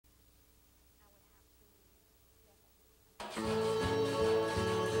I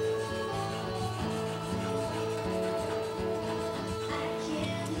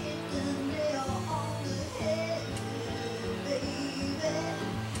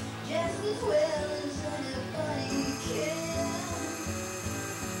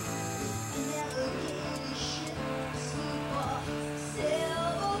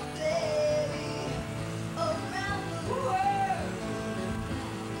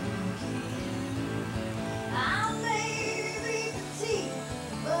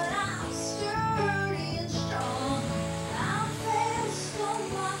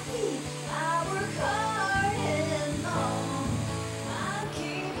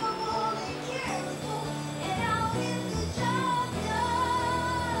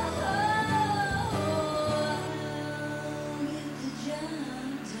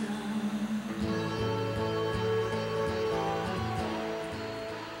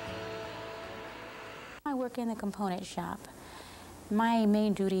work in the component shop. My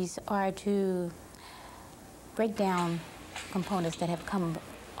main duties are to break down components that have come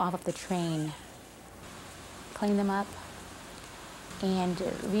off of the train, clean them up, and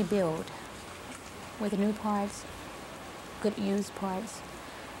rebuild with new parts, good used parts,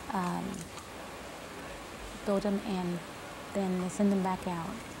 build them and then send them back out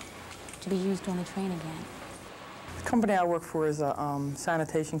to be used on the train again. The company I work for is a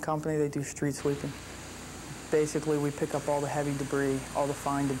sanitation company. They do street sweeping. Basically, we pick up all the heavy debris, all the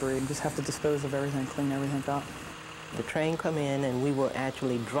fine debris, and just have to dispose of everything, clean everything up. The train come in and we will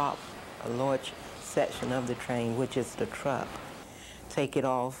actually drop a large section of the train, which is the truck, take it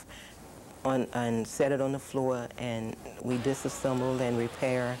off and set it on the floor, and we disassemble and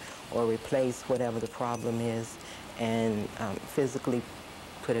repair or replace whatever the problem is, and physically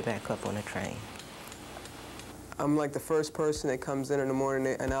put it back up on the train. I'm like the first person that comes in the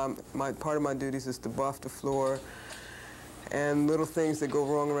morning, and part of my duties is to buff the floor, and little things that go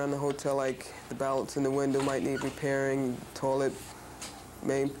wrong around the hotel, like the balance in the window might need repairing, toilet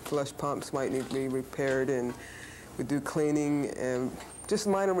main flush pumps might need to be repaired, and we do cleaning and just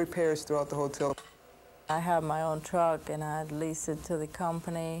minor repairs throughout the hotel. I have my own truck and I lease it to the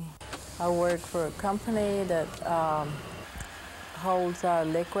company. I work for a company that holds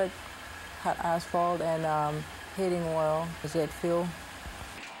liquid, hot asphalt, and heating oil, jet fuel.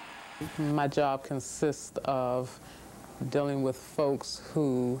 My job consists of dealing with folks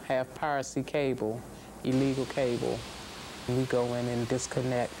who have piracy cable, illegal cable. We go in and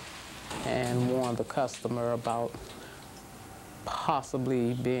disconnect and warn the customer about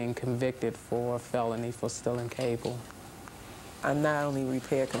possibly being convicted for a felony for stealing cable. I not only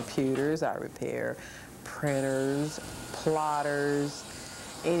repair computers, I repair printers, plotters,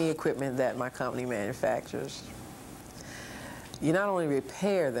 any equipment that my company manufactures. You not only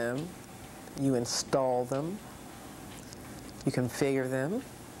repair them, you install them, you configure them,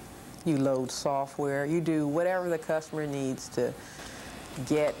 you load software, you do whatever the customer needs to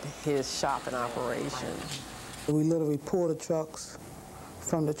get his shop in operation. We literally pull the trucks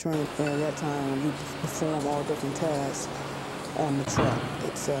from the train, and at that time we perform all different tasks on the truck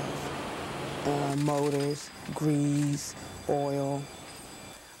itself. Motors, grease, oil.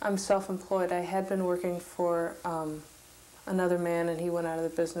 I'm self-employed. I had been working for another man, and he went out of the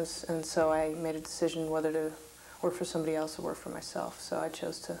business, and so I made a decision whether to work for somebody else or work for myself, so I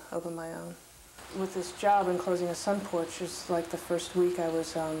chose to open my own. With this job in closing a sun porch, it's like the first week I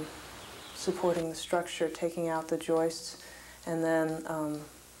was supporting the structure, taking out the joists, and then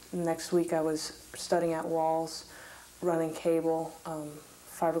next week I was studding out walls, running cable,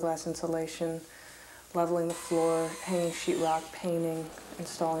 fiberglass insulation, leveling the floor, hanging sheetrock, painting,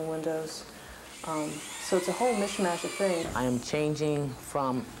 installing windows. So it's a whole mishmash of things. I am changing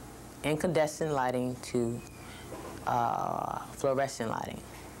from incandescent lighting to fluorescent lighting.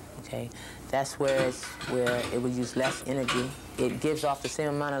 Okay, that's where it will use less energy. It gives off the same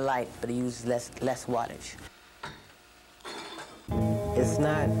amount of light, but it uses less wattage. It's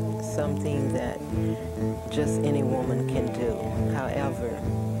not something that just any woman can do. However,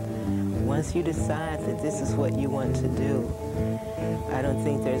 once you decide that this is what you want to do, I don't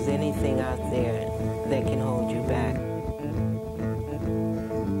think there's anything out there that can hold you back.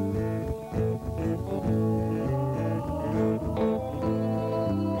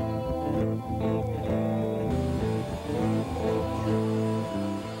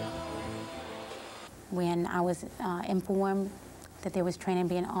 When I was informed that there was training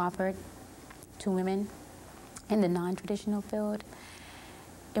being offered to women in the non-traditional field,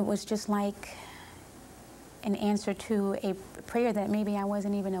 it was just like an answer to a prayer that maybe I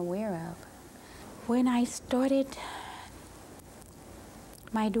wasn't even aware of. When I started,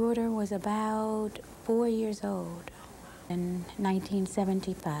 my daughter was about 4 years old. in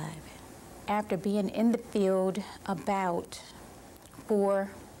 1975. After being in the field about 4-5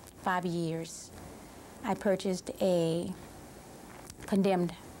 years, I purchased a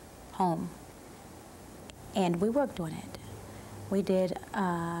condemned home, and we worked on it. We did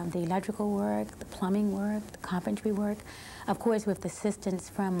the electrical work, the plumbing work, the carpentry work, of course with assistance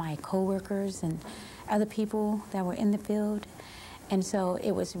from my coworkers and other people that were in the field. And so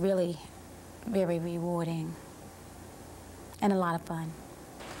it was really very rewarding and a lot of fun.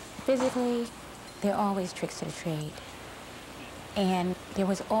 Physically, there are always tricks to the trade. And there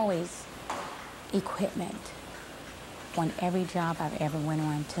was always equipment on every job I've ever went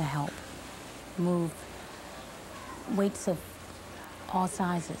on to help move weights of all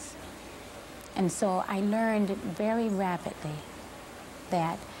sizes. And so I learned very rapidly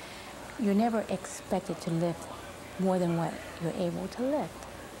that you're never expected to lift more than what you're able to lift.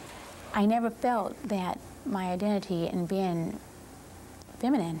 I never felt that my identity in being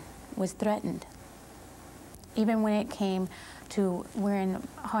feminine was threatened. Even when it came to wearing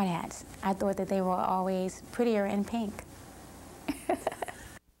hard hats, I thought that they were always prettier in pink.